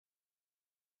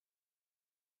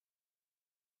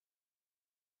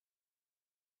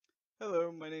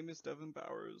Hello, my name is Devin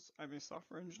Bowers. I'm a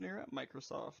software engineer at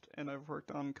Microsoft, and I've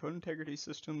worked on code integrity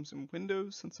systems in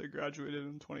Windows since I graduated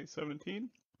in 2017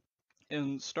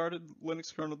 and started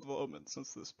Linux kernel development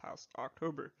since this past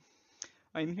October.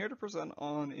 I am here to present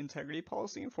on integrity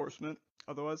policy enforcement,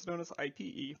 otherwise known as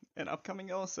IPE, an upcoming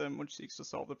LSM which seeks to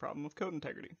solve the problem of code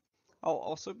integrity. I'll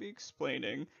also be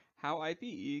explaining how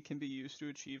IPE can be used to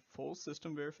achieve full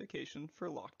system verification for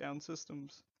lockdown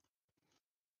systems.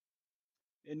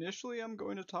 Initially, I'm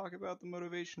going to talk about the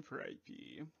motivation for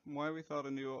IPE, why we thought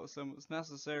a new LSM was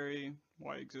necessary,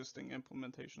 why existing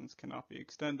implementations cannot be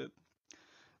extended.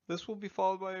 This will be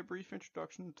followed by a brief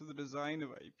introduction to the design of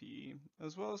IPE,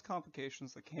 as well as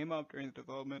complications that came up during the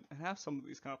development and how some of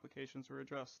these complications were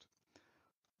addressed.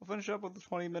 We'll finish up with a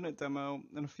 20-minute demo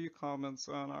and a few comments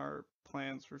on our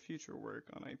plans for future work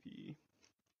on IPE.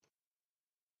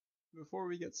 Before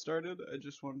we get started, I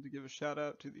just wanted to give a shout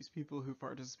out to these people who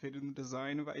participated in the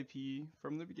design of IPE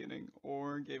from the beginning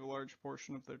or gave a large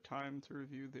portion of their time to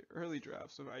review the early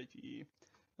drafts of IPE,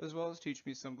 as well as teach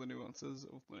me some of the nuances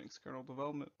of Linux kernel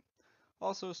development.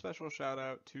 Also a special shout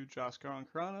out to Jaskar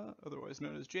Ankarana, otherwise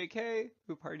known as JK,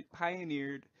 who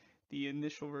pioneered the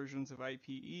initial versions of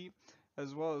IPE,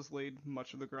 as well as laid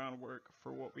much of the groundwork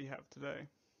for what we have today.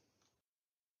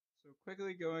 So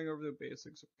quickly going over the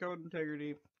basics of code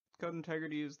integrity. Code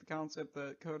integrity is the concept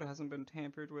that code hasn't been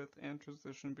tampered with and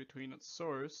transitioned between its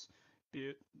source, be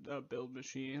it a build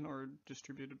machine or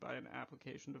distributed by an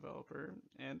application developer,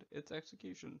 and its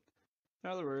execution. In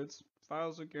other words,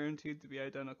 files are guaranteed to be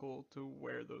identical to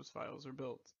where those files are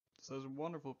built. This has a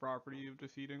wonderful property of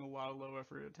defeating a lot of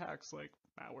low-effort attacks like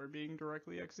malware being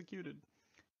directly executed,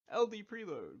 LD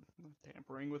preload,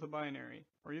 tampering with a binary,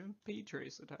 or even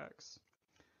ptrace attacks.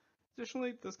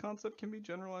 Additionally, this concept can be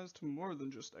generalized to more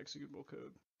than just executable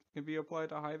code. It can be applied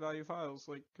to high-value files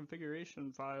like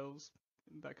configuration files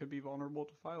that could be vulnerable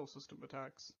to file system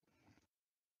attacks.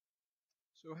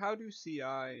 So how do CI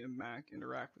and Mac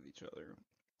interact with each other?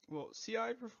 Well,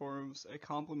 CI performs a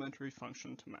complementary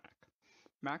function to Mac.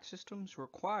 Mac systems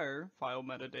require file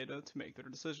metadata to make their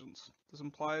decisions. This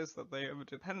implies that they have a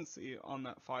dependency on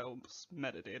that file's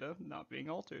metadata not being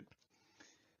altered.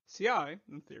 CI,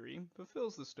 in theory,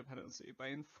 fulfills this dependency by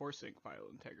enforcing file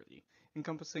integrity,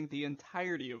 encompassing the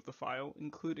entirety of the file,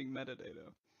 including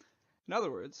metadata. In other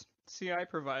words, CI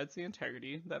provides the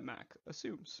integrity that Mac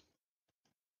assumes.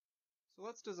 So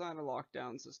let's design a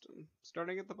lockdown system.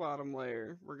 Starting at the bottom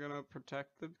layer, we're going to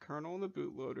protect the kernel and the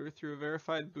bootloader through a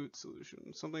verified boot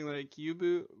solution, something like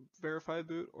U-boot, verified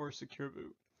boot, or secure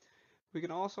boot. We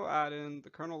can also add in the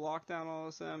kernel lockdown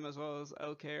LSM as well as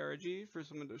LKRG for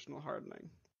some additional hardening.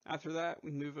 After that,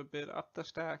 we move a bit up the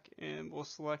stack and we'll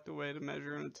select a way to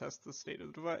measure and test the state of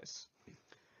the device.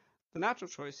 The natural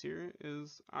choice here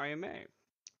is IMA.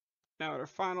 Now at our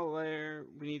final layer,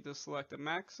 we need to select a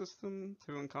Mac system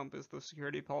to encompass the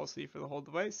security policy for the whole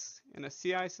device and a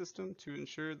CI system to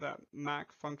ensure that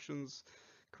Mac functions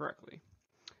correctly.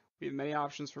 We have many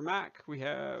options for Mac. We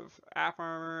have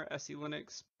AppArmor, SE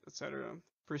Linux, etc.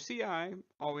 For CI,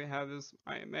 all we have is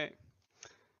IMA.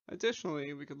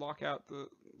 Additionally, we could lock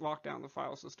down the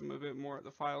file system a bit more at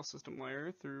the file system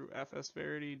layer through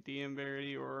FSVerity,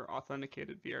 DMVerity, or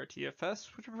authenticated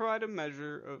VRTFS, which will provide a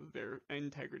measure of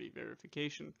integrity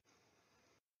verification.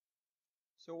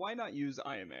 So why not use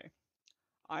IMA?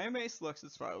 IMA selects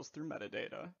its files through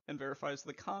metadata and verifies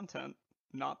the content,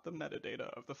 not the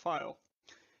metadata of the file.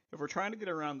 If we're trying to get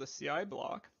around the CI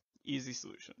block, easy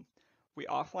solution. We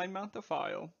offline mount the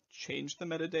file, change the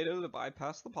metadata to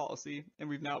bypass the policy, and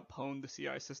we've now pwned the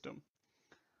CI system.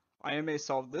 IMA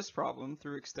solved this problem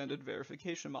through Extended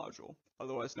Verification Module,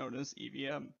 otherwise known as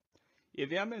EVM.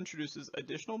 EVM introduces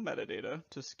additional metadata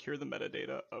to secure the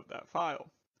metadata of that file.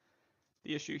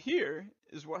 The issue here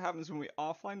is what happens when we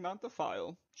offline mount the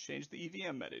file, change the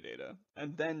EVM metadata,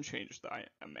 and then change the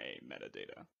IMA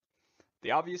metadata.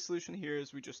 The obvious solution here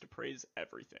is we just appraise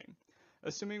everything.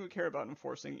 Assuming we care about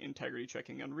enforcing integrity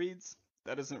checking on reads,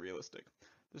 that isn't realistic.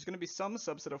 There's going to be some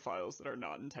subset of files that are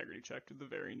not integrity checked with the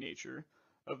very nature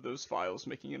of those files,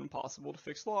 making it impossible to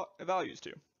fix values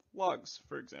to. Logs,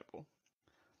 for example.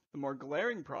 The more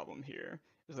glaring problem here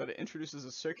is that it introduces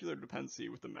a circular dependency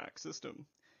with the Mac system.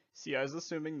 CI is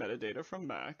assuming metadata from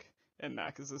Mac, and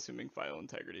Mac is assuming file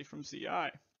integrity from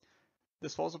CI.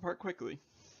 This falls apart quickly.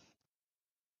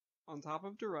 On top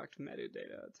of direct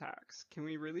metadata attacks, can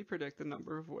we really predict the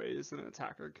number of ways an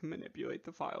attacker can manipulate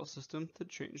the file system to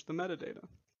change the metadata?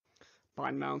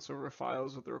 Bind mounts over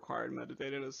files with the required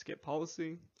metadata to skip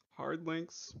policy, hard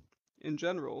links. In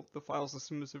general, the file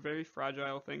system is a very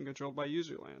fragile thing controlled by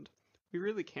userland. We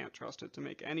really can't trust it to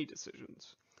make any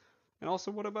decisions. And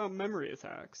also, what about memory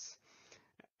attacks?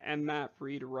 mmap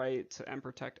read write to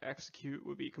mprotect execute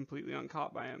would be completely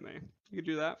uncaught by MA. You could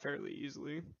do that fairly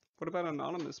easily. What about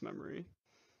anonymous memory?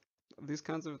 These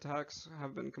kinds of attacks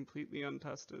have been completely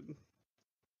untested.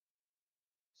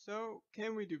 So,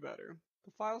 can we do better?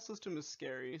 The file system is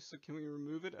scary, so can we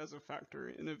remove it as a factor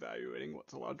in evaluating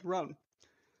what's allowed to run?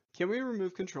 Can we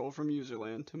remove control from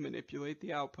userland to manipulate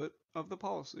the output of the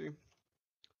policy?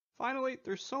 Finally,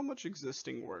 there's so much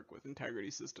existing work with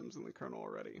integrity systems in the kernel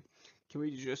already. Can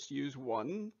we just use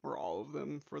one or all of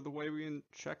them for the way we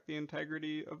check the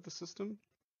integrity of the system?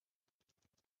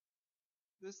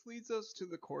 This leads us to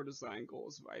the core design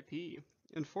goals of IP,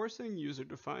 enforcing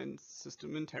user-defined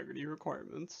system integrity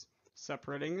requirements,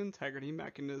 separating integrity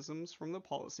mechanisms from the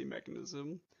policy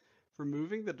mechanism,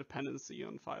 removing the dependency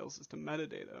on file system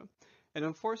metadata, and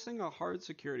enforcing a hard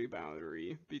security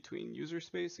boundary between user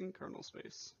space and kernel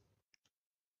space.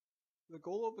 The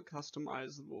goal of the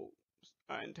customizable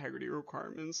integrity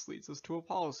requirements leads us to a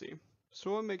policy.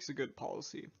 So what makes a good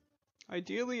policy?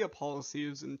 Ideally, a policy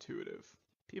is intuitive.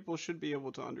 People should be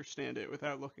able to understand it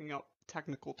without looking up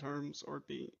technical terms or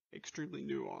being extremely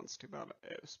nuanced about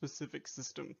a specific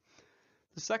system.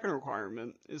 The second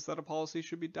requirement is that a policy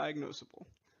should be diagnosable.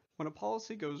 When a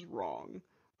policy goes wrong,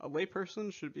 a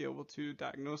layperson should be able to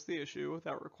diagnose the issue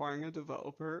without requiring a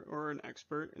developer or an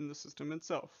expert in the system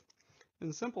itself.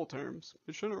 In simple terms,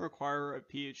 it shouldn't require a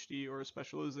PhD or a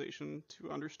specialization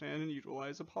to understand and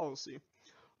utilize a policy,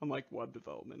 unlike web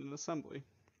development and assembly.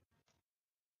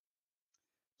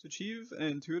 To achieve an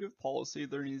intuitive policy,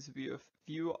 there needs to be a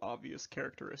few obvious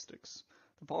characteristics.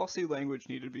 The policy language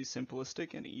needed to be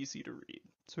simplistic and easy to read,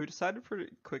 so we decided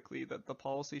pretty quickly that the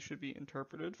policy should be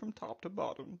interpreted from top to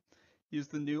bottom, use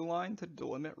the new line to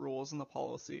delimit rules in the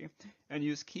policy, and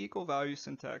use key equal value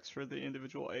syntax for the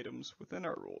individual items within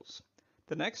our rules.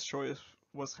 The next choice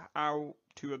was how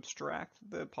to abstract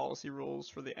the policy rules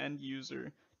for the end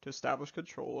user to establish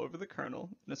control over the kernel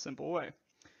in a simple way.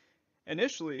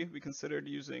 Initially, we considered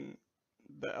using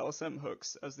the LSM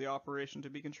hooks as the operation to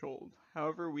be controlled.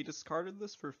 However, we discarded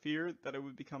this for fear that it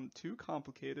would become too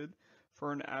complicated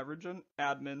for an average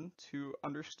admin to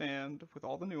understand with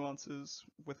all the nuances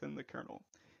within the kernel.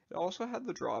 It also had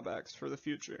the drawbacks for the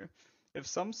future. If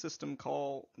some system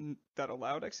call that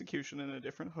allowed execution in a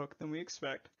different hook than we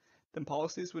expect, then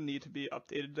policies would need to be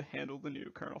updated to handle the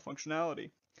new kernel functionality.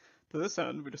 To this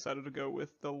end, we decided to go with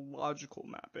the logical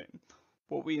mapping,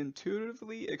 what we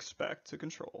intuitively expect to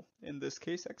control, in this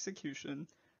case execution,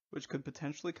 which could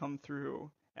potentially come through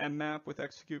mmap with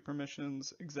execute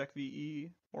permissions,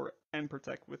 execve, or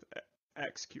mprotect with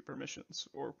execute permissions,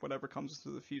 or whatever comes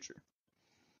into the future.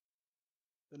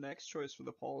 The next choice for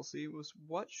the policy was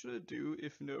what should it do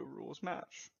if no rules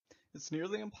match? It's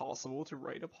nearly impossible to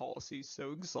write a policy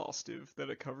so exhaustive that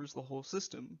it covers the whole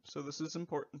system, so this is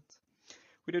important.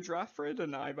 We did draft for a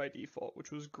deny by default,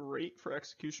 which was great for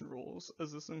execution rules,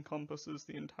 as this encompasses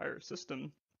the entire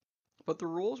system, but the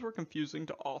rules were confusing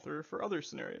to author for other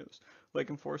scenarios, like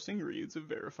enforcing reads of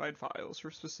verified files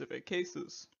for specific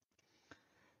cases.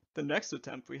 The next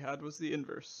attempt we had was the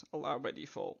inverse, allow by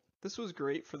default. This was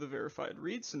great for the verified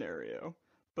read scenario,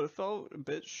 but it fell a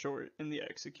bit short in the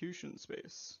execution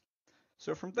space.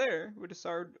 So from there, we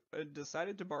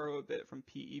decided to borrow a bit from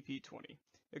PEP20.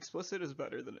 Explicit is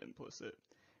better than implicit,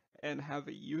 and have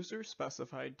a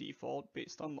user-specified default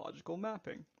based on logical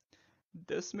mapping.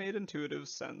 This made intuitive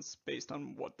sense based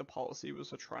on what the policy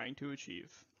was trying to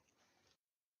achieve.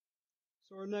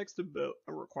 So our next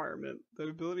requirement, the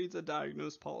ability to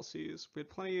diagnose policies, we had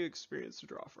plenty of experience to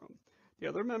draw from. The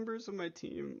other members of my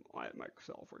team at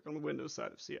Microsoft work on the Windows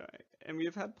side of CI, and we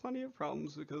have had plenty of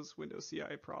problems because Windows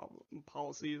CI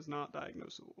policy is not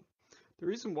diagnosable. The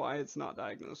reason why it's not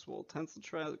diagnosable tends to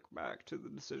track back to the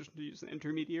decision to use an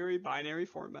intermediary binary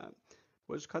format,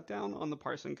 which cut down on the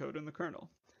parsing code in the kernel.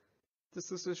 This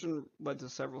decision led to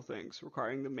several things,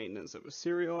 requiring the maintenance of a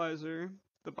serializer.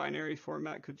 The binary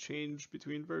format could change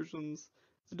between versions.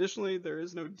 Additionally, there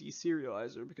is no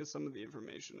deserializer because some of the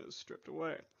information is stripped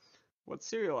away. What's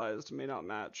serialized may not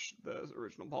match the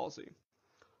original policy.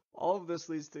 All of this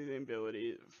leads to the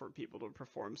ability for people to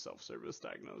perform self-service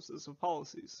diagnosis of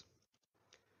policies.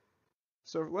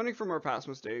 So learning from our past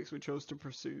mistakes, we chose to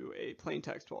pursue a plain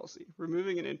text policy,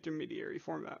 removing an intermediary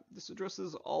format. This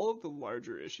addresses all of the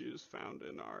larger issues found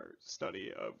in our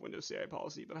study of Windows CI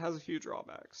policy, but has a few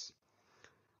drawbacks.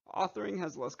 Authoring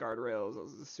has less guardrails,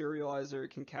 as the serializer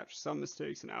can catch some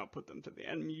mistakes and output them to the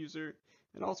end user,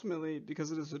 and ultimately,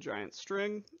 because it is a giant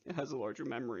string, it has a larger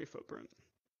memory footprint.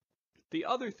 The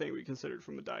other thing we considered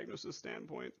from a diagnosis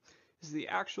standpoint is the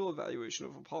actual evaluation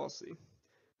of a policy.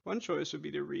 One choice would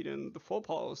be to read in the full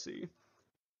policy,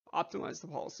 optimize the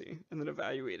policy, and then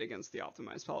evaluate against the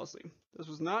optimized policy. This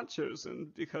was not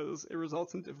chosen because it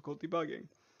results in difficult debugging.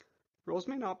 Rules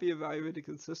may not be evaluated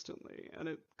consistently, and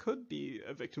it could be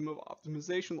a victim of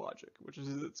optimization logic, which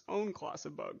is its own class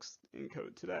of bugs in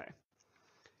code today.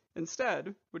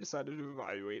 Instead, we decided to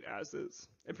evaluate as is.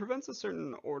 It prevents a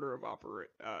certain order of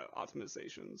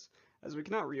optimizations, as we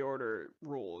cannot reorder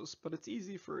rules, but it's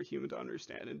easy for a human to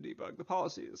understand and debug the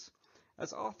policies,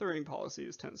 as authoring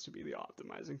policies tends to be the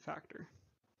optimizing factor.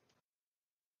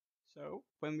 So,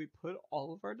 when we put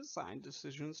all of our design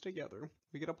decisions together,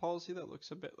 we get a policy that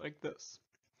looks a bit like this.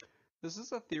 This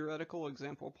is a theoretical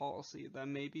example policy that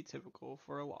may be typical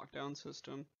for a lockdown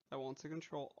system that wants to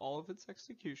control all of its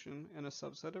execution and a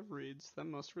subset of reads that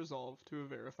must resolve to a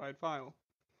verified file.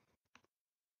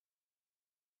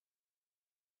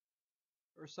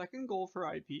 Our second goal for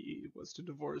IPE was to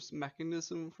divorce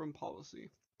mechanism from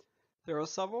policy. There are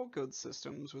several good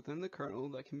systems within the kernel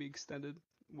that can be extended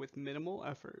with minimal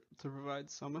effort to provide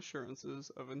some assurances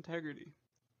of integrity.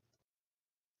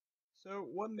 So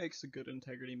what makes a good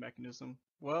integrity mechanism?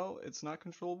 Well, it's not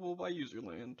controllable by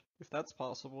userland. If that's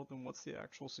possible, then what's the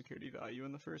actual security value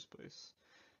in the first place?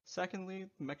 Secondly,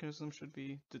 the mechanism should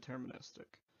be deterministic.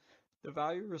 The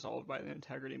value resolved by the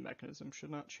integrity mechanism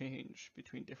should not change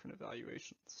between different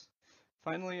evaluations.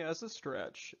 Finally, as a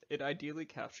stretch, it ideally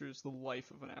captures the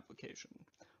life of an application.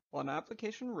 While an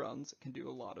application runs, it can do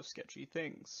a lot of sketchy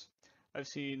things. I've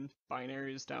seen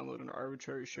binaries download an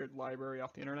arbitrary shared library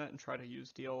off the internet and try to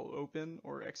use DL open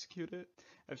or execute it.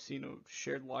 I've seen a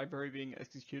shared library being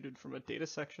executed from a data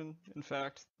section. In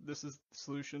fact,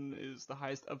 solution is the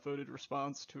highest upvoted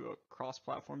response to a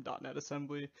cross-platform .NET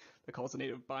assembly that calls a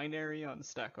native binary on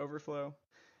Stack Overflow.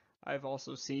 I've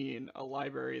also seen a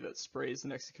library that sprays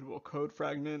an executable code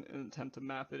fragment in an attempt to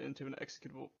map it into an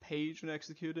executable page and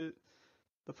execute it.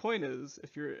 The point is,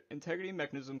 if your integrity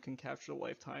mechanism can capture the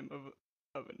lifetime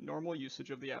of a normal usage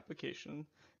of the application,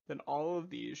 then all of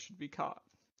these should be caught.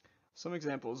 Some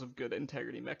examples of good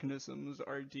integrity mechanisms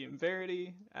are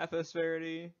dmverity,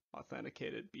 fsverity,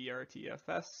 authenticated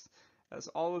BRTFS, as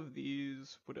all of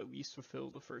these would at least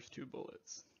fulfill the first two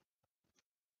bullets.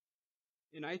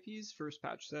 In IP's first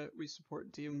patch set, we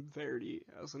support dmverity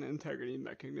as an integrity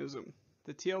mechanism.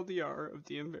 The TLDR of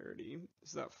dmverity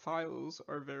is that files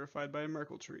are verified by a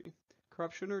Merkle tree.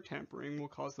 Corruption or tampering will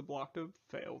cause the block to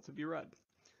fail to be read.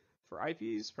 For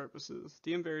IP's purposes,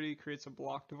 dmverity creates a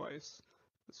block device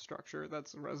structure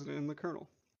that's resident in the kernel.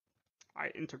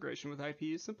 Integration with IP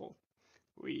is simple.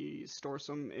 We store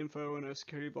some info in a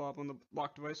security blob on the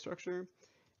block device structure,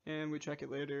 and we check it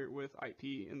later with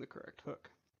IP in the correct hook.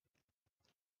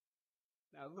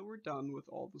 Now that we're done with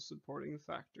all the supporting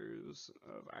factors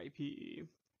of IPE,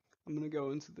 I'm going to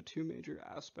go into the two major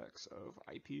aspects of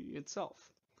IPE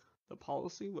itself, the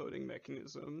policy loading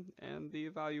mechanism and the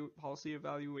policy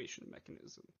evaluation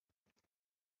mechanism.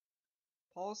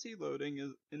 Policy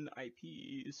loading in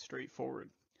IPE is straightforward.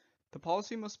 The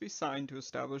policy must be signed to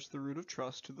establish the root of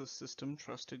trust to the system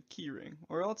trusted keyring,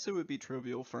 or else it would be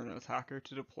trivial for an attacker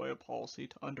to deploy a policy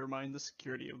to undermine the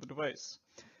security of the device.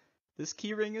 This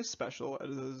keyring is special as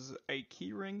it is a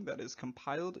keyring that is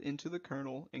compiled into the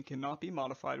kernel and cannot be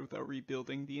modified without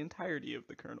rebuilding the entirety of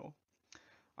the kernel.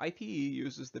 IPE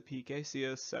uses the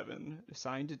PKCS7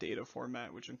 assigned data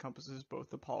format, which encompasses both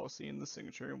the policy and the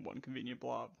signature in one convenient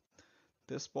blob.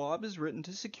 This blob is written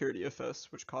to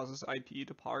securityfs, which causes IPE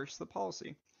to parse the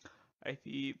policy.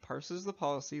 IPE parses the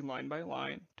policy line by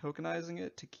line, tokenizing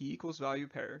it to key equals value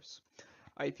pairs.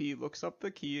 IP looks up the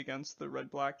key against the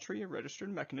red-black tree of registered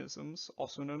mechanisms,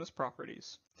 also known as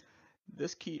properties.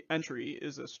 This key entry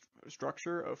is a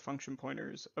structure of function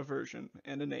pointers, a version,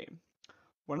 and a name.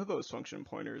 One of those function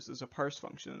pointers is a parse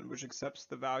function, which accepts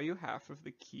the value half of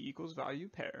the key equals value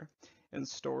pair and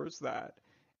stores that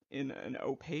in an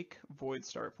opaque void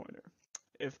start pointer.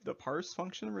 If the parse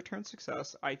function returns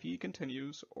success, IP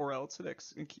continues, or else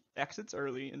it exits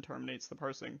early and terminates the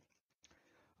parsing.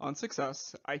 On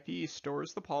success, IP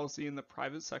stores the policy in the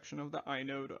private section of the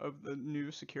inode of the new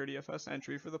securityfs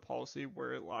entry for the policy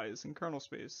where it lies in kernel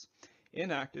space,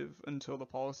 inactive until the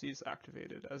policy is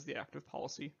activated as the active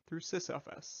policy through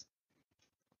sysfs.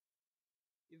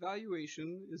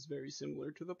 Evaluation is very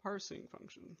similar to the parsing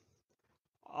function.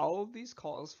 All of these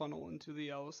calls funnel into the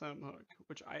LSM hook,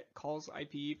 which calls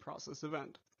IPE process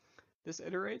event. This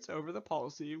iterates over the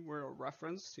policy where a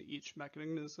reference to each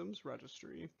mechanism's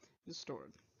registry is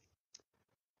stored.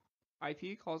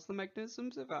 IP calls the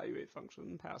mechanism's evaluate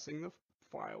function, passing the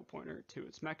file pointer to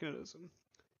its mechanism.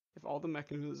 If all the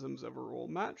mechanisms of a rule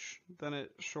match, then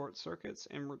it short circuits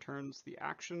and returns the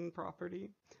action property.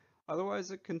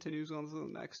 Otherwise, it continues on to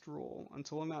the next rule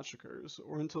until a match occurs,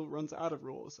 or until it runs out of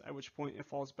rules, at which point it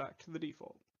falls back to the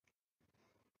default.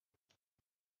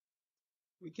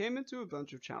 We came into a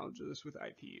bunch of challenges with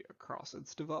IP across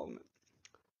its development.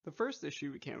 The first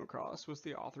issue we came across was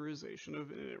the authorization of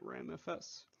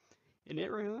initramfs.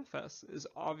 Initramfs is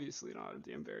obviously not a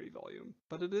DM-Verity volume,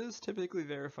 but it is typically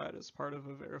verified as part of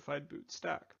a verified boot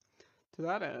stack. To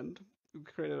that end, we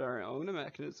created our own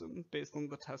mechanism based on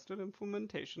the tested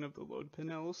implementation of the loadpin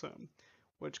LSM,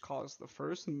 which caused the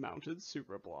first mounted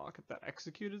superblock that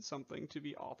executed something to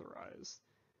be authorized.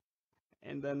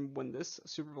 And then when this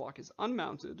superblock is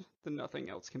unmounted, then nothing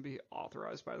else can be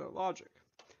authorized by that logic.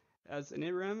 As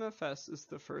initramfs is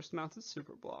the first mounted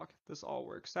superblock, this all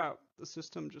works out. The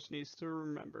system just needs to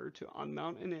remember to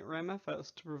unmount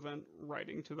initramfs to prevent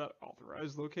writing to that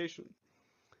authorized location.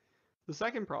 The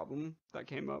second problem that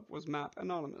came up was map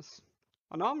anonymous.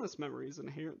 Anonymous memory is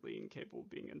inherently incapable of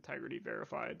being integrity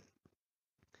verified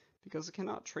because it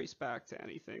cannot trace back to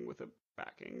anything with a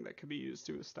backing that could be used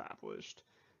to establish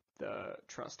the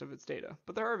trust of its data,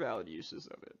 but there are valid uses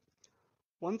of it.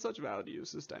 One such valid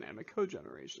use is dynamic code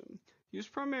generation,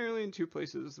 used primarily in two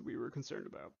places that we were concerned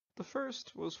about. The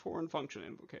first was foreign function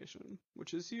invocation,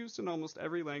 which is used in almost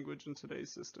every language in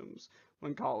today's systems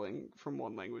when calling from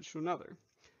one language to another.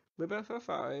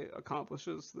 libffi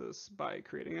accomplishes this by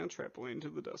creating a trampoline to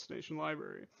the destination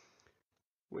library,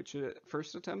 which it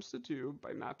first attempts to do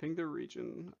by mapping the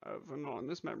region of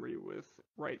anonymous memory with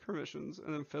write permissions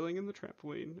and then filling in the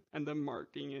trampoline and then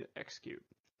marking it execute.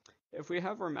 If we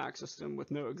have our Mac system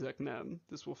with no exec-mem,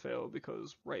 this will fail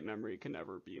because write memory can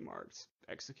never be marked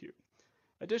execute.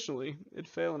 Additionally, it'd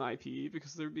fail in IP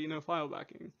because there'd be no file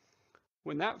backing.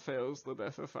 When that fails,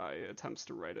 libffi attempts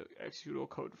to write an executable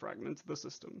code fragment to the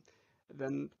system,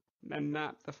 then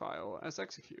mem-map the file as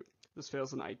execute. This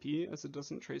fails in IP as it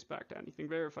doesn't trace back to anything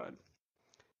verified.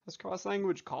 As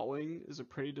cross-language calling is a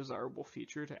pretty desirable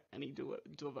feature to any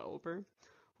developer,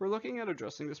 we're looking at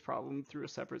addressing this problem through a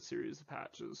separate series of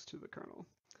patches to the kernel.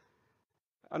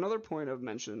 Another point of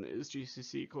mention is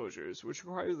GCC closures, which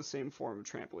require the same form of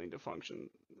trampoline to function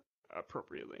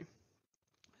appropriately.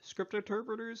 Script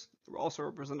interpreters also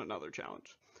represent another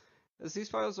challenge, as these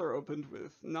files are opened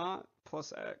with not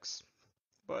 +x,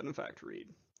 but in fact read.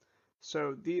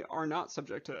 So they are not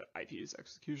subject to IP's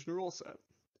execution rule set.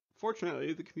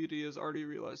 Fortunately, the community has already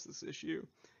realized this issue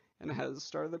and has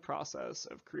started the process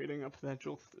of creating a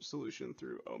potential solution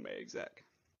through omeexec.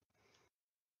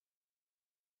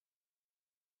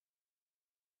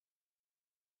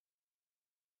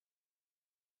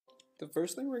 The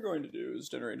first thing we're going to do is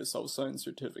generate a self-signed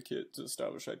certificate to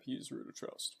establish IP's root of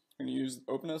trust. We're going to use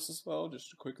OpenSSL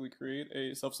just to quickly create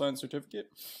a self-signed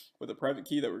certificate with a private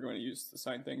key that we're going to use to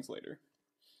sign things later.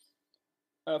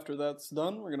 After that's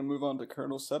done, we're going to move on to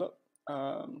kernel setup.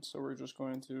 So we're just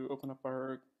going to open up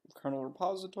our kernel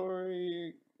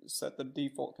repository, set the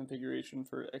default configuration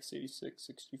for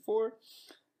x86-64,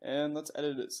 and let's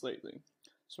edit it slightly.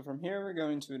 So from here, we're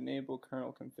going to enable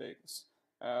kernel configs.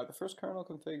 The first kernel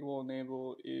config we'll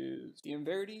enable is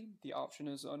DM-Verity. The option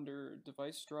is under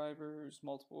device drivers,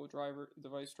 multiple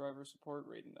device driver support,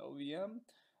 RAID and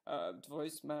LVM.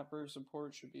 Device mapper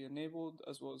support should be enabled,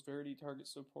 as well as Verity target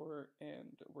support,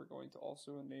 and we're going to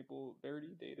also enable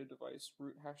Verity data device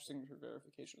root hash signature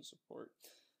verification support.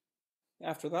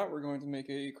 After that, we're going to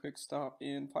make a quick stop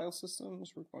in file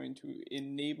systems. We're going to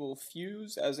enable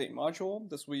Fuse as a module.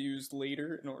 This will be used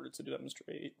later in order to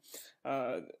demonstrate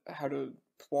how to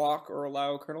block or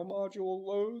allow kernel module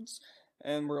loads.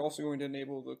 And we're also going to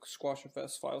enable the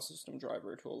SquashFS file system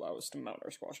driver to allow us to mount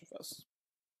our SquashFS.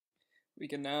 We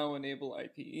can now enable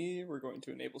IPE. We're going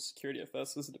to enable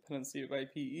SecurityFS as a dependency of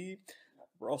IPE.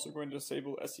 We're also going to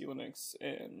disable SELinux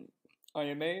and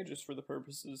IMA just for the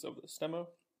purposes of this demo.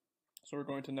 So we're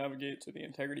going to navigate to the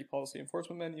Integrity Policy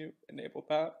Enforcement menu, enable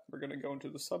that. We're going to go into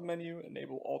the submenu,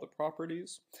 enable all the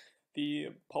properties. The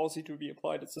policy to be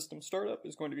applied at system startup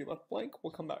is going to be left blank.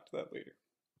 We'll come back to that later.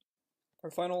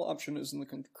 Our final option is in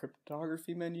the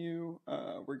cryptography menu.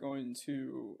 We're going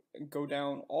to go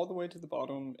down all the way to the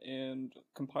bottom and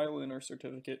compile in our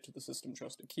certificate to the system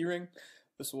trusted keyring.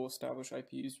 This will establish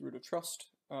IP's root of trust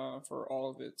for all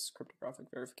of its cryptographic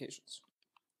verifications.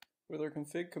 With our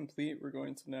config complete, we're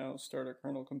going to now start our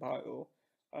kernel compile.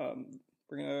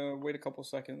 We're going to wait a couple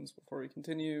seconds before we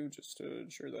continue, just to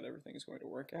ensure that everything is going to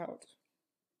work out.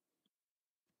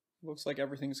 Looks like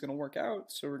everything's going to work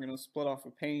out, so we're going to split off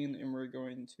a pane and we're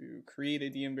going to create a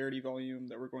DM-Verity volume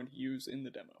that we're going to use in the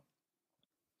demo.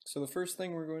 So the first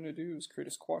thing we're going to do is create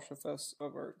a squashfs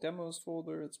of our demos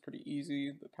folder. It's pretty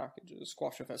easy. The package is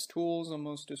squashfs tools on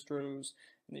most distros,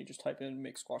 and then you just type in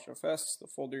make squashfs, the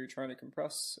folder you're trying to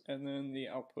compress, and then the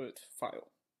output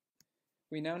file.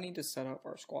 We now need to set up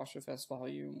our squashfs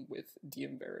volume with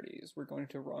DM verities. We're going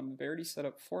to run verity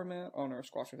setup format on our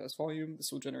squashfs volume.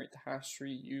 This will generate the hash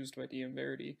tree used by DM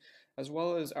verity, as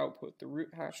well as output the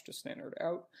root hash to standard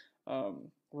out.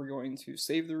 We're going to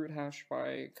save the root hash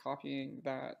by copying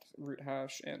that root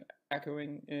hash and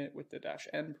echoing it with the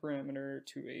 -n parameter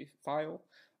to a file.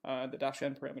 The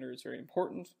 -n parameter is very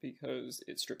important because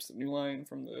it strips the new line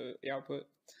from the output.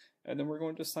 And then we're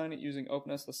going to sign it using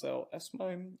OpenSSL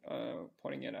smime,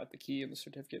 pointing in at the key in the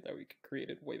certificate that we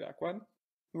created way back when.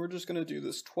 And we're just going to do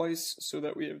this twice so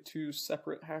that we have two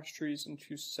separate hash trees and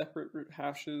two separate root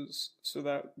hashes so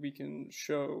that we can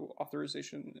show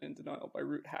authorization and denial by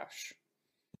root hash.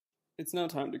 It's now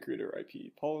time to create our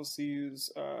IP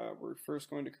policies. We're first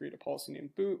going to create a policy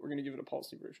named boot. We're going to give it a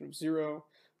policy version of 0.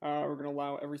 We're going to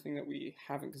allow everything that we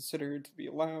haven't considered to be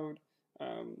allowed.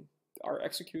 Our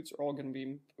executes are all going to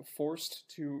be forced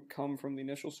to come from the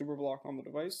initial superblock on the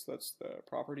device. That's the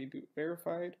property boot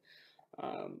verified.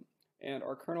 And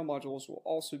our kernel modules will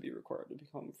also be required to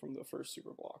come from the first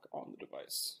superblock on the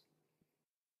device.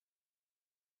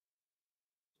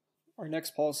 Our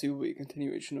next policy will be a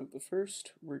continuation of the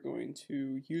first. We're going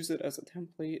to use it as a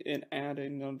template and add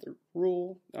another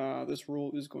rule. This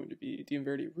rule is going to be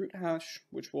dmverity root hash,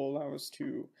 which will allow us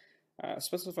to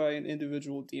specify an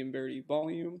individual dmverity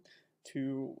volume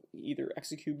to either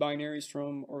execute binaries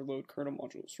from or load kernel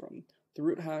modules from. The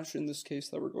root hash in this case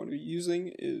that we're going to be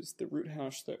using is the root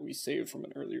hash that we saved from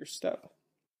an earlier step.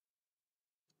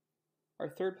 Our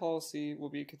third policy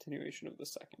will be a continuation of the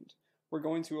second. We're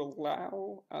going to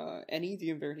allow any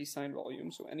dmverity signed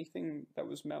volume, so anything that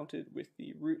was mounted with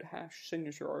the root hash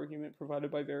signature argument provided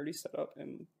by verity setup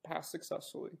and passed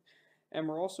successfully. And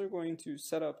we're also going to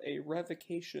set up a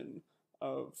revocation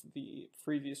of the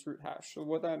previous root hash. So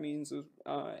what that means is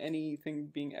anything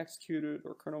being executed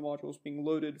or kernel modules being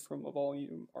loaded from a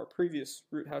volume, our previous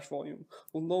root hash volume,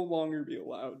 will no longer be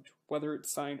allowed, whether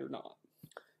it's signed or not.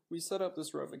 We set up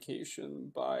this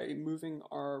revocation by moving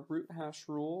our root hash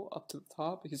rule up to the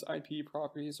top because IP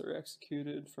properties are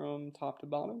executed from top to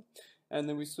bottom. And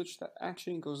then we switch that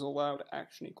action equals allowed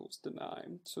action equals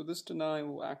deny. So this deny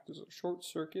will act as a short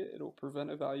circuit. It will prevent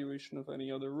evaluation of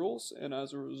any other rules. And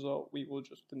as a result, we will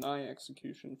just deny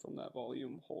execution from that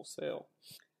volume wholesale.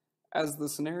 As the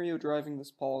scenario driving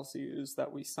this policy is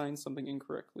that we signed something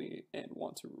incorrectly and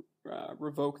want to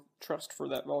revoke trust for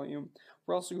that volume,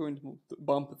 we're also going to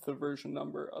bump the version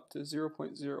number up to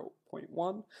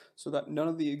 0.0.1 so that none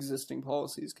of the existing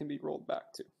policies can be rolled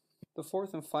back to. The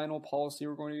fourth and final policy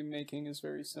we're going to be making is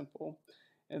very simple.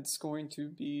 It's going to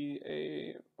be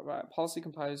a policy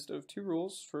comprised of two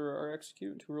rules for our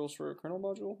execute and two rules for our kernel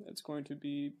module. It's going to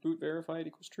be boot verified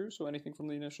equals true, so anything from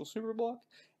the initial superblock,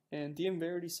 and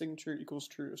dmverity signature equals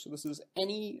true. So this is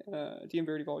any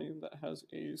dmverity volume that has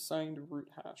a signed root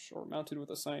hash or mounted with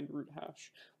a signed root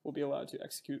hash will be allowed to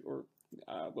execute or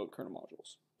load kernel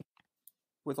modules.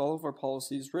 With all of our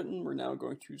policies written, we're now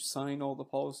going to sign all the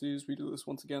policies. We do this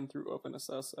once again through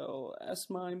OpenSSL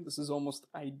smime. This is almost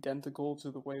identical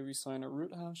to the way we sign our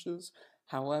root hashes.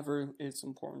 However, it's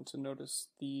important to notice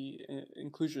the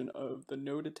inclusion of the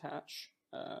node attach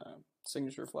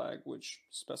signature flag, which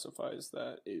specifies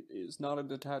that it is not a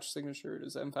detached signature, it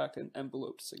is in fact an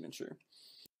enveloped signature.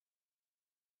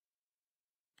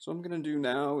 So what I'm going to do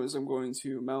now is I'm going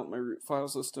to mount my root file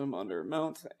system under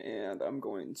mount, and I'm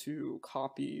going to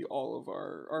copy all of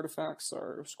our artifacts,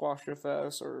 our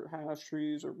squashfs, our hash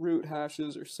trees, our root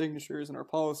hashes, our signatures, and our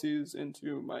policies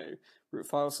into my root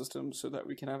file system so that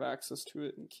we can have access to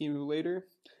it in QEMU later.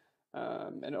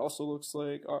 And it also looks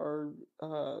like our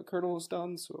kernel is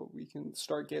done, so we can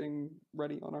start getting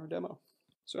ready on our demo.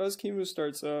 So as QEMU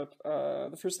starts up,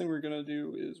 the first thing we're going to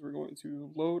do is we're going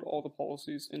to load all the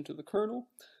policies into the kernel.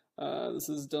 This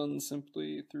is done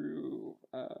simply through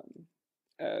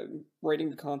writing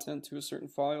the content to a certain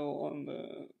file on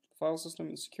the file system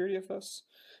in securityfs,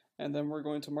 and then we're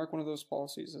going to mark one of those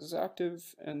policies as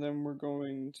active, and then we're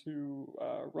going to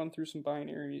run through some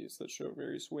binaries that show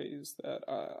various ways that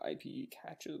IP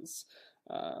catches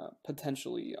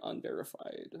potentially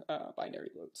unverified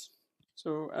binary loads.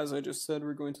 So as I just said,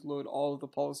 we're going to load all of the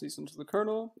policies into the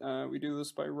kernel. We do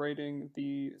this by writing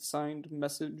the signed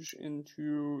message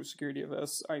into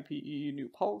securityfs IPE new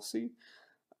policy.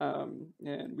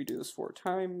 And we do this 4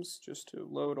 times just to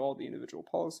load all the individual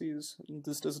policies.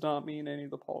 This does not mean any of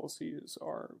the policies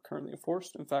are currently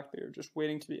enforced. In fact, they are just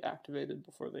waiting to be activated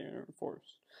before they are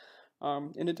enforced.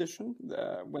 In addition,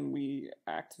 when we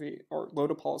activate or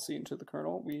load a policy into the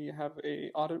kernel, we have a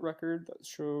audit record that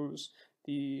shows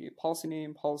the policy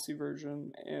name, policy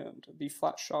version, and the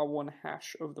flat SHA-1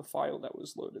 hash of the file that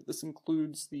was loaded. This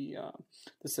includes the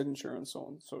signature and so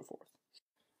on and so forth.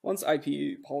 Once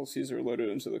IP policies are loaded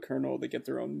into the kernel, they get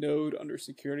their own node under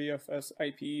SecurityFS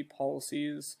IP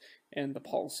policies and the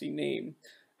policy name.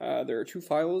 There are 2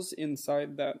 files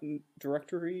inside that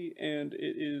directory, and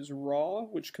it is raw,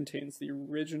 which contains the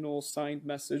original signed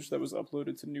message that was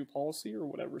uploaded to new policy or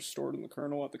whatever's stored in the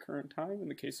kernel at the current time in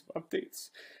the case of updates,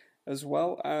 as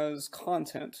well as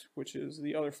content, which is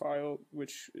the other file,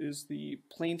 which is the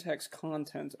plaintext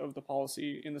content of the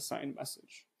policy in the signed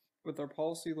message. With our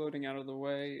policy loading out of the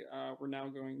way, we're now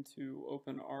going to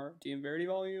open our dmverity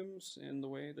volumes in the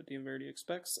way that dmverity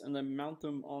expects, and then mount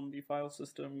them on the file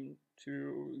system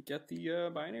to get the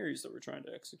binaries that we're trying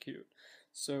to execute.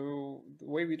 So the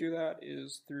way we do that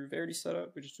is through Verity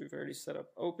setup. We just do Verity setup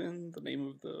open, the name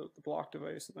of the block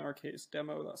device, in our case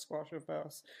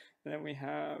demo.squashfs, and then we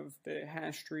have the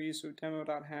hash tree, so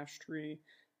demo.hashtree,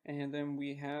 and then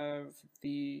we have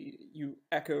you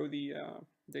echo the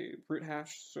root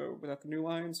hash, so without the new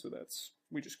line, so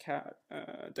we just cat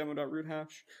demo.root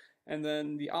hash, and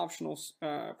then the optional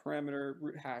parameter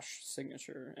root hash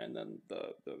signature, and then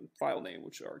the file name,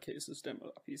 which in our case is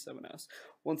demo.p7s.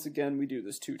 Once again, we do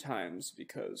this 2 times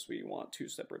because we want 2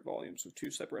 separate volumes with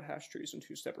 2 separate hash trees and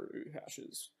 2 separate root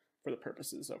hashes for the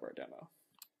purposes of our demo.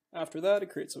 After that, it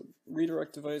creates a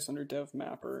redirect device under dev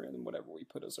mapper, and then whatever we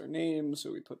put as our name,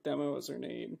 so we put demo as our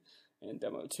name, and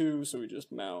demo2, so we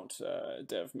just mount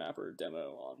dev mapper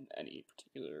demo on any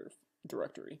particular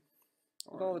directory.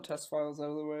 With all the test files out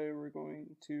of the way, we're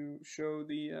going to show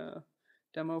the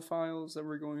demo files that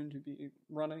we're going to be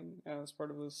running as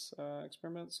part of this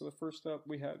experiment. So the first up,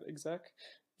 we have exec.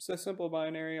 It's a simple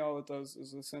binary. All it does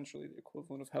is essentially the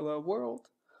equivalent of hello world.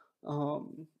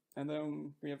 And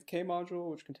then we have K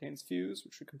module, which contains fuse,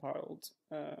 which we compiled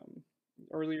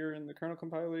earlier in the kernel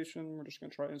compilation. We're just going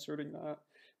to try inserting that.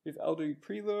 We have LD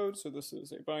preload, so this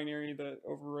is a binary that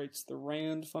overwrites the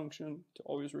rand function to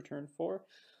always return 4.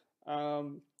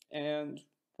 And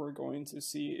we're going to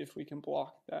see if we can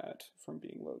block that from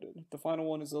being loaded. The final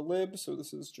one is a lib, so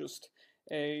this is just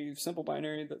a simple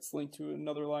binary that's linked to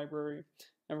another library.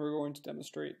 And we're going to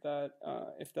demonstrate that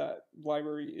if that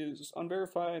library is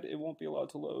unverified, it won't be allowed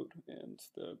to load, and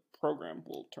the program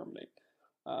will terminate.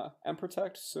 And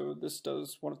protect, so this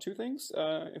does one of 2 things.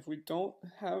 If we don't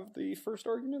have the first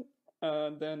argument,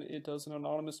 then it does an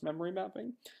anonymous memory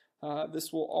mapping.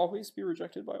 This will always be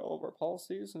rejected by all of our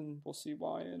policies, and we'll see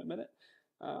why in a minute.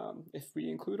 If we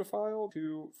include a file,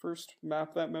 to first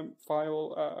map that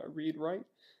file read-write,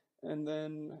 and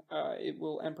then it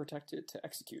will protect it to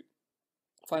execute.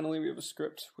 Finally, we have a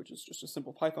script, which is just a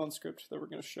simple Python script that we're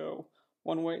going to show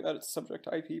one way that it's subject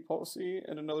to IP policy,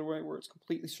 and another way where it's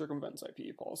completely circumvents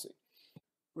IP policy.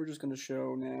 We're just going to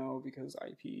show now, because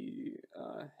IP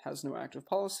has no active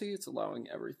policy, it's allowing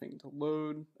everything to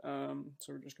load.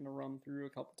 So we're just going to run through a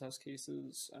couple test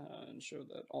cases and show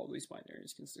that all these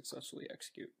binaries can successfully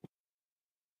execute.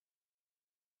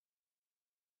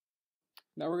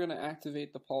 Now we're going to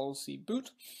activate the policy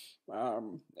boot.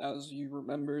 As you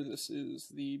remember, this is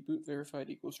the boot verified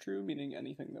equals true, meaning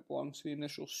anything that belongs to the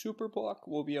initial super block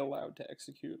will be allowed to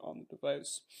execute on the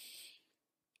device.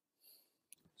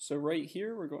 So right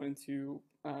here, we're going to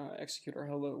execute our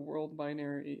hello world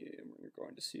binary, and we're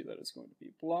going to see that it's going to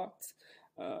be blocked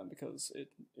because it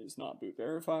is not boot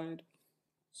verified.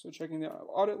 So checking the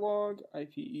audit log,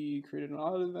 IPE created an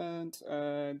audit event,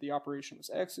 the operation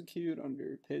was execute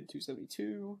under PID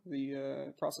 272,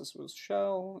 the process was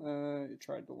shell, it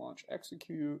tried to launch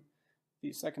execute,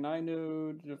 the second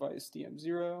inode, device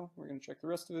DM0, we're going to check the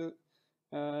rest of it.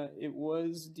 It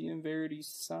was dmverity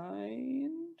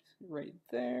signed, right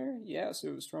there, yeah, so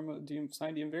it was from a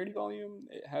signed dmverity volume,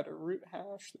 it had a root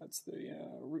hash, that's the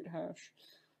root hash.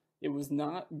 It was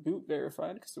not boot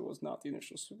verified because it was not the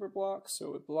initial super block,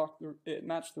 so it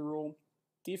matched the rule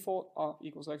default op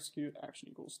equals execute, action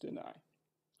equals deny.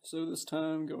 So this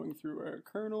time, going through our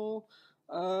kernel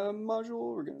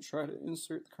module, we're going to try to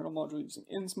insert the kernel module using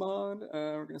insmod.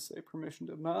 We're going to say permission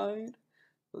denied.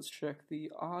 Let's check the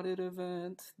audit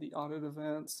event. The audit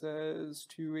event says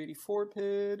 284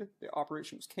 PID. The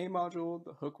operation was K module.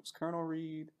 The hook was kernel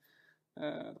read.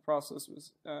 The process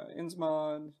was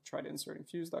insmod, tried inserting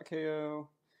fuse.ko,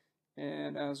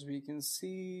 and as we can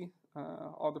see,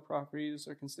 all the properties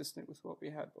are consistent with what we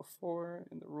had before,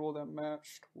 and the rule that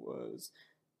matched was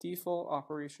default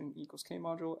operation equals K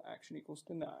module, action equals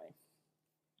deny.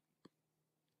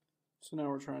 So now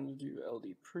we're trying to do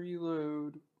LD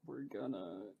preload. We're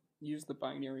gonna use the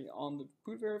binary on the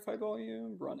boot verified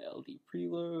volume, run ld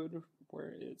preload,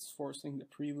 where it's forcing the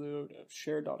preload of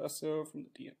share.so from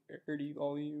the dmverity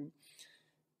volume.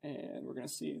 And we're going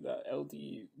to see that ld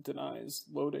denies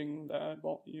loading that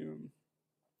volume.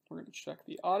 We're going to check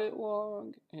the audit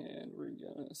log, and we're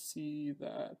going to see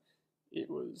that it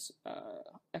was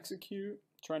execute,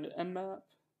 trying to mmap,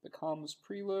 the com was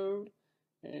preload,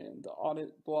 and the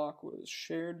audit block was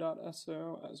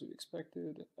shared.so as we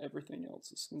expected. Everything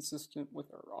else is consistent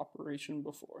with our operation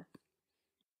before.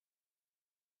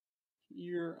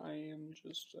 Here I am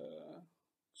just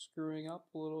screwing up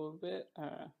a little bit.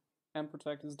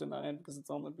 mprotect is denied because it's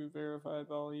on the boot verified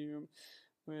volume,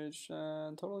 which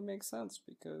totally makes sense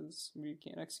because we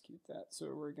can't execute that.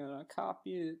 So we're gonna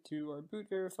copy it to our boot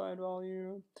verified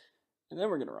volume, and then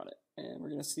we're gonna run it. And we're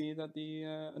gonna see that the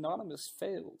anonymous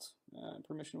failed.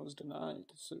 Permission was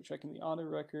denied. So checking the audit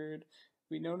record,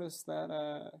 we notice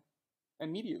that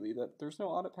immediately that there's no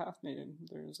audit path name.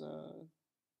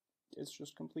 It's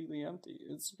just completely empty.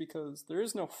 It's because there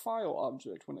is no file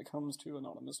object when it comes to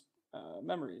anonymous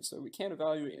memory, so we can't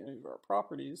evaluate any of our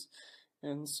properties,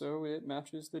 and so it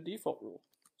matches the default rule.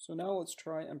 So now let's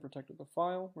try mprotect with the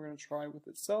file. We're going to try with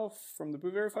itself from the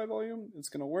boot verified volume. It's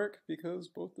going to work because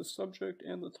both the subject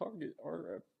and the target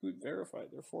are boot verified,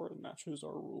 therefore it matches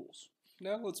our rules.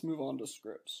 Now let's move on to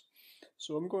scripts.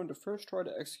 So I'm going to first try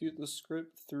to execute the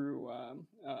script through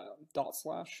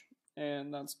 /,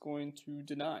 and that's going to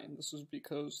deny. This is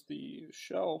because the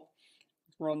shell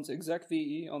runs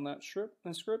exec.ve on that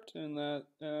script, and that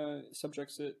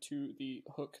subjects it to the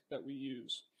hook that we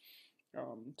use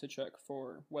to check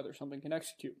for whether something can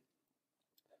execute.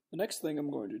 The next thing I'm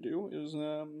going to do is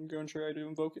I'm going to try to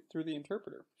invoke it through the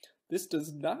interpreter. This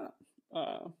does not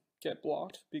get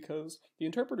blocked because the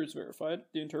interpreter is verified.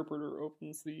 The interpreter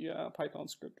opens the Python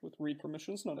script with read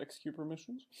permissions, not execute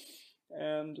permissions,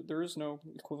 and there is no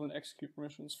equivalent execute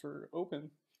permissions for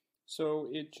open, so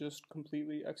it just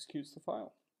completely executes the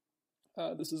file.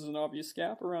 This is an obvious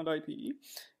gap around IPE,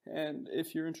 and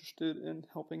if you're interested in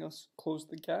helping us close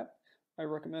the gap, I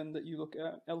recommend that you look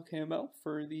at LKML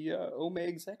for the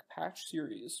omexec patch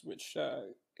series, which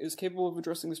is capable of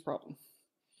addressing this problem.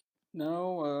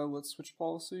 Now let's switch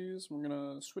policies. We're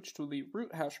going to switch to the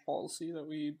root hash policy that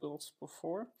we built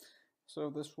before. So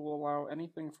this will allow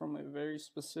anything from a very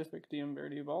specific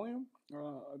dmverity volume.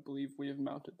 I believe we have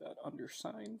mounted that under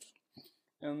signed.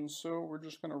 And so we're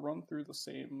just going to run through the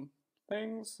same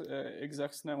things.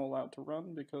 Exec's now allowed to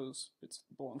run because it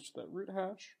belongs to that root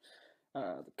hash.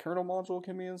 The kernel module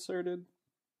can be inserted.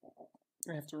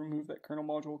 I have to remove that kernel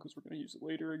module because we're going to use it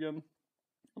later again.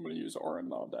 I'm going to use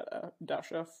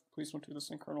rmmod-f. Please don't do this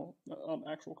in kernel, on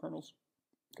actual kernels,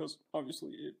 because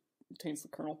obviously it taints the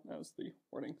kernel, as the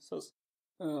warning says.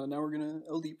 Now we're going to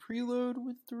ld preload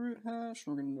with the root hash.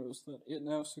 We're going to notice that it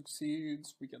now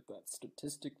succeeds. We get that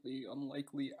statistically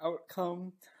unlikely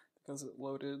outcome because it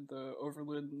loaded the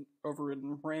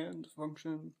overridden rand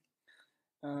function.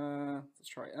 Let's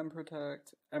try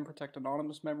mprotect. Mprotect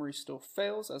anonymous memory still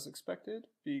fails as expected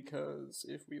because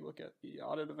if we look at the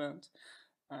audit event,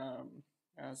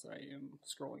 as I am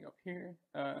scrolling up here,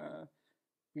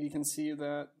 we can see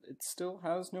that it still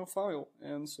has no file,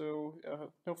 and so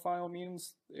no file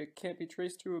means it can't be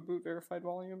traced to a boot verified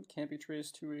volume, can't be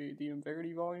traced to a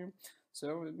dmverity volume,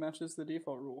 so it matches the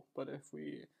default rule. But if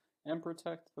we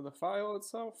mprotect the file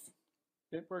itself,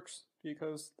 it works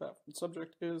because that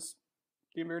subject is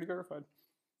dmverity verified.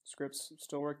 Scripts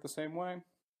still work the same way.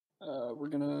 We're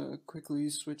gonna quickly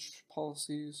switch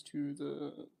policies to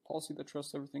the policy that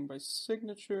trusts everything by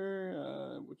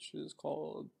signature, which is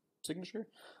called signature.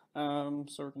 So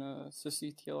we're gonna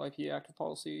sysctlip active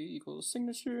policy equals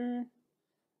signature.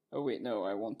 Oh wait, no,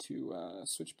 I want to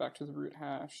switch back to the root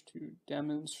hash to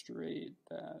demonstrate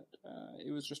that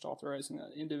it was just authorizing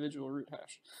that individual root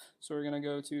hash. So we're gonna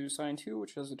go to sign2,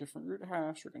 which has a different root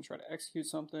hash. We're gonna try to execute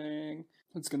something.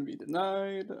 It's gonna be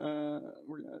denied.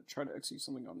 We're gonna try to execute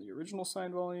something on the original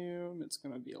signed volume. It's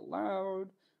gonna be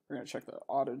allowed. We're going to check the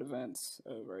audit events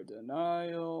of our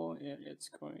denial, and it's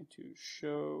going to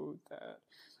show that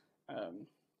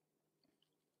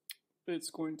it's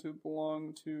going to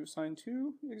belong to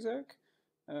sign2 exec.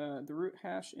 The root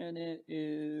hash in it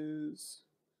is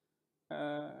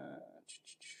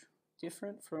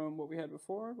different from what we had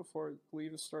before. Before, I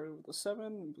believe it started with a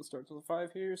 7, it starts with a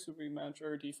 5 here, so we match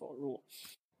our default rule.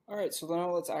 Alright, so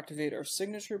now let's activate our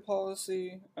signature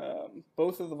policy.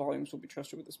 Both of the volumes will be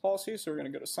trusted with this policy, so we're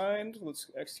going to go to signed. Let's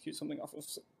execute something off of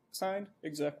signed.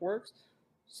 Exec works.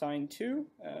 Signed2.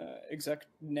 Exec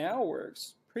now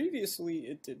works. Previously,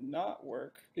 it did not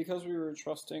work because we were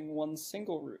trusting one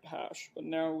single root hash, but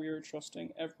now we are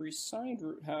trusting every signed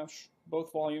root hash.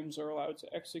 Both volumes are allowed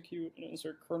to execute and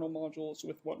insert kernel modules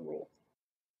with one rule.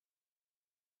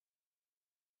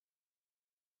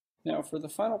 Now, for the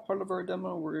final part of our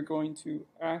demo, we're going to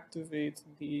activate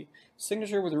the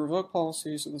signature with a revoke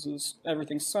policy. So this is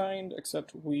everything signed,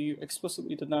 except we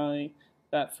explicitly deny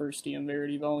that first DM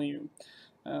Verity volume.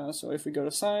 So if we go to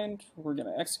signed, we're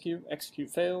going to execute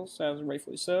fails, as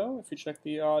rightfully so. If we check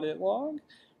the audit log,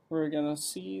 we're going to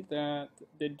see that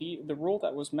the rule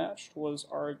that was matched was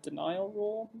our denial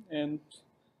rule, and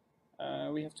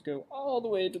we have to go all the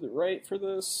way to the right for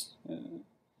this.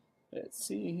 Let's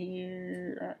see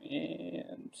here,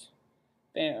 and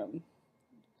bam.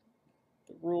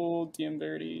 The rule DM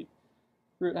Verity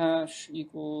root hash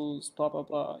equals blah blah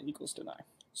blah equals deny.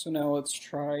 So now let's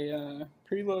try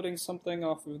preloading something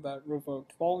off of that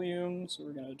revoked volume. So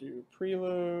we're going to do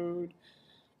preload,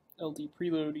 ld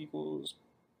preload equals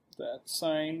that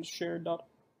signed shared.so,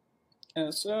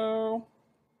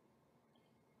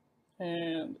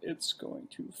 and it's going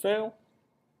to fail.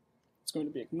 It's going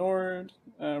to be ignored.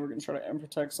 We're going to try to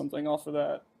mprotect something off of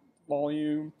that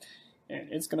volume,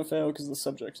 and it's going to fail because the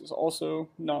subject is also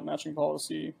not matching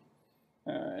policy.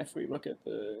 If we look at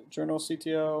the journal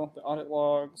CTL, the audit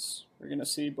logs, we're going to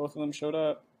see both of them showed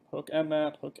up, hook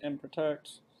mmat, hook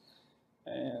mprotect,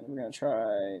 and we're going to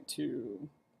try to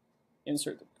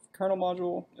insert the kernel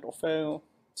module. It'll fail,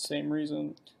 same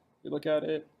reason. If we look at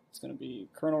it, it's going to be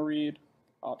kernel read,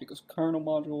 op equals kernel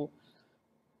module.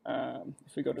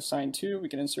 If we go to sign 2, we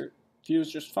can insert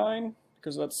fuse just fine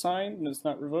because that's signed and it's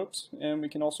not revoked, and we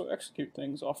can also execute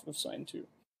things off of sign 2.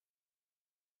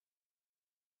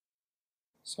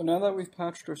 So now that we've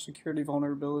patched our security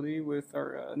vulnerability with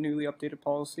our newly updated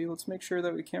policy, let's make sure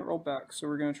that we can't roll back. So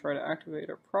we're going to try to activate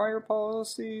our prior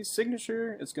policy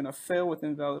signature. It's going to fail with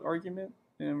invalid argument,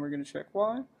 and we're going to check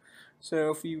why.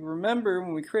 So if you remember,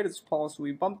 when we created this policy,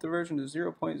 we bumped the version to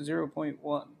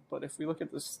 0.0.1. But if we look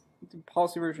at this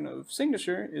policy version of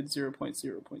signature, it's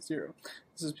 0.0.0.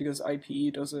 This is because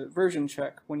IPE does a version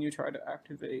check when you try to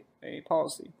activate a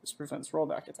policy. This prevents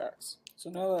rollback attacks. So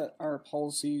now that our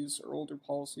policies, or older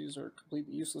policies, are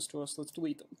completely useless to us, let's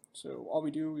delete them. So all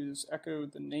we do is echo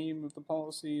the name of the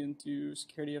policy into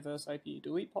securityfs IPE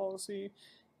delete policy,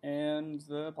 and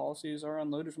the policies are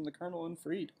unloaded from the kernel and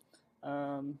freed.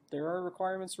 There are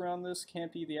requirements around this.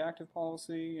 Can't be the active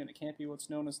policy, and it can't be what's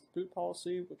known as the boot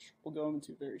policy, which we'll go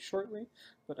into very shortly.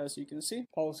 But as you can see,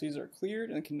 policies are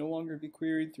cleared and can no longer be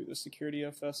queried through the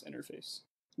securityfs interface.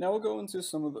 Now we'll go into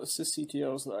some of the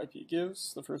sysctls that IPE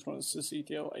gives. The first one is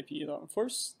sysctl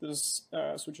IPE.enforce. This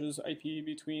switches IPE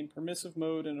between permissive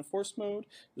mode and enforced mode.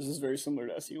 This is very similar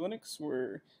to SE Linux,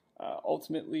 where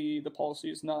ultimately the policy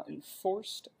is not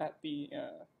enforced at the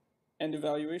end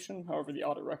evaluation. However, the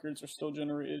audit records are still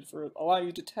generated to allow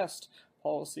you to test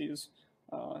policies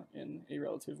in a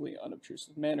relatively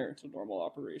unobtrusive manner to normal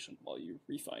operation while you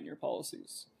refine your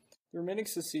policies. The remaining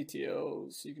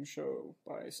sysctls you can show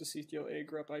by sysctl a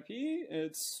grep IPE.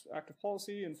 It's active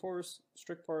policy, enforce,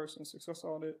 strict parse, and success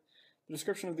audit. The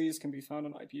description of these can be found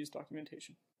on IPE's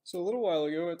documentation. So a little while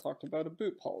ago I talked about a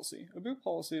boot policy. A boot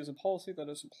policy is a policy that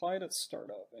is applied at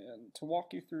startup, and to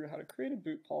walk you through how to create a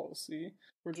boot policy,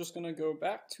 we're just going to go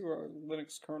back to our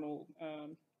Linux kernel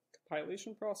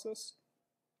compilation process.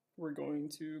 We're going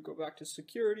to go back to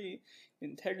security,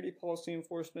 integrity policy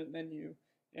enforcement menu,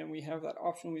 and we have that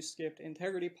option we skipped,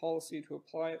 integrity policy to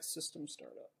apply at system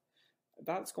startup.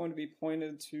 That's going to be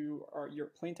pointed to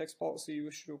your plaintext policy you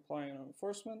wish to apply in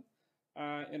enforcement.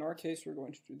 In our case, we're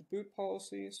going to do the boot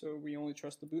policy, so we only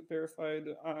trust the boot verified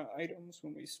items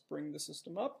when we bring the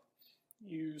system up.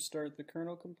 You start the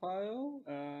kernel compile,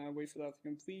 wait for that to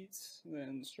complete,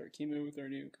 then start QEMU with our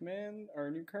new command,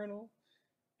 our new kernel.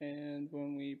 And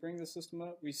when we bring the system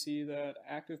up, we see that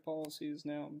active policy is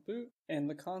now in boot, and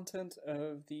the content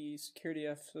of the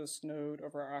securityfs node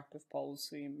of our active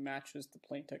policy matches the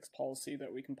plaintext policy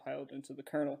that we compiled into the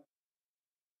kernel.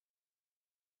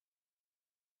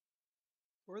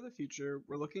 For the future,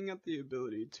 we're looking at the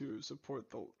ability to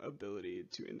support the ability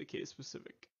to indicate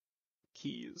specific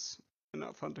keys an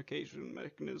authentication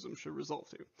mechanism should resolve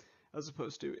to, as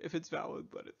opposed to, if it's valid,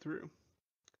 let it through.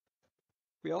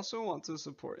 We also want to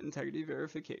support integrity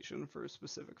verification for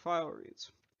specific file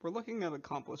reads. We're looking at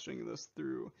accomplishing this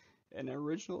through an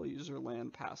original user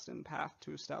land passed in path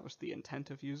to establish the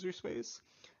intent of user space,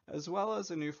 as well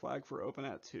as a new flag for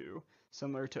openat2,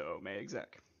 similar to omeexec.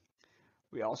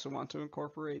 We also want to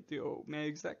incorporate the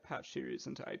omeexec patch series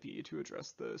into IPE to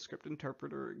address the script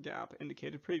interpreter gap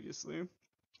indicated previously.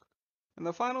 And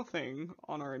the final thing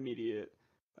on our immediate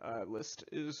list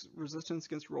is resistance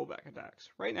against rollback attacks.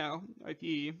 Right now,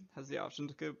 IPE has the option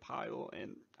to compile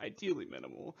an ideally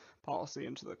minimal policy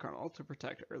into the kernel to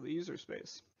protect early user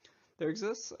space. There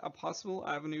exists a possible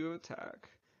avenue of attack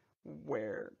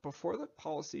where, before the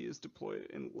policy is deployed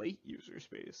in late user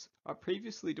space, a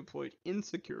previously deployed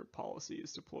insecure policy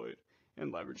is deployed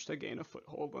and leveraged to gain a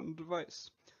foothold on the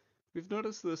device. We've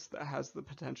noticed this that has the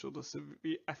potential to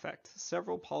affect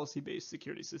several policy-based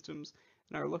security systems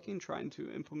and are looking trying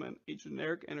to implement a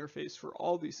generic interface for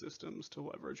all these systems to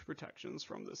leverage protections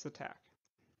from this attack.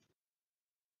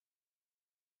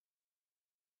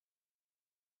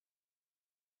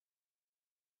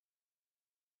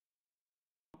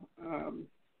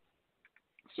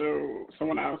 So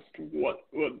someone asked what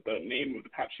the name of the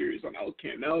patch series on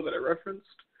LKML that I referenced.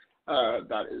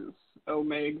 That is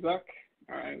LMAExec.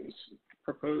 It was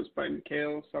proposed by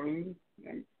Mikhail Savin,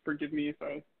 and forgive me if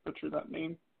I butcher that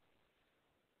name.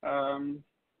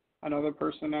 Another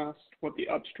person asked what the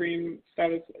upstream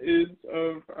status is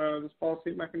of this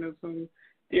policy mechanism.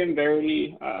 Deven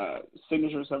Verity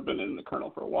signatures have been in the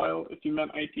kernel for a while. If you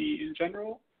meant IP in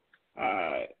general,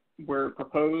 we're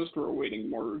proposed. We're awaiting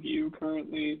more review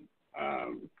currently,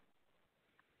 and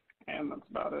that's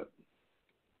about it.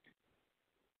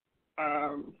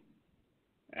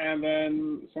 And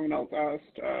then someone else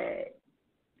asked,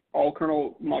 all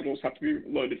kernel modules have to be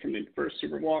loaded from the first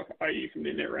superblock, i.e. from the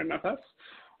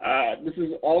init This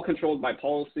is all controlled by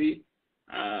policy.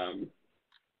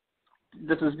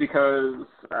 This is because,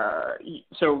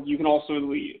 so you can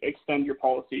also extend your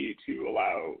policy to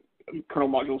allow kernel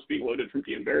modules being loaded from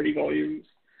Deven Verity volumes.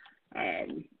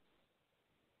 And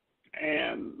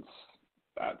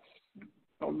that's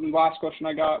the last question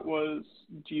I got was,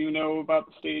 do you know about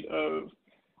the state of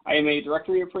IMA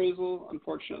directory appraisal?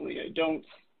 Unfortunately, I don't.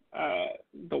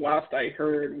 The last I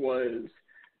heard was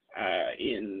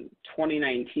in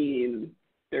 2019,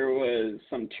 there was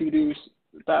some to-do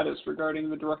status regarding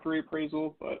the directory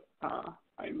appraisal, but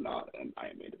I'm not an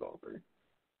IMA developer,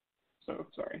 so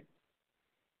sorry.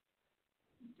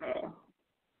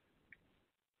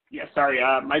 Yeah, sorry,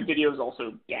 my video is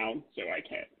also down, so I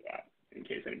can't, in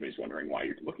case anybody's wondering why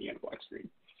you're looking at a black screen.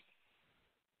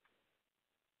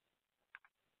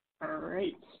 All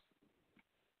right.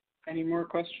 Any more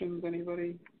questions,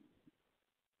 anybody?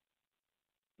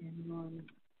 Anyone?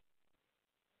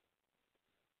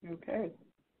 Okay.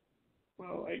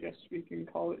 Well, I guess we can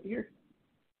call it here.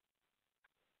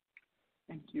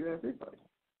 Thank you, everybody.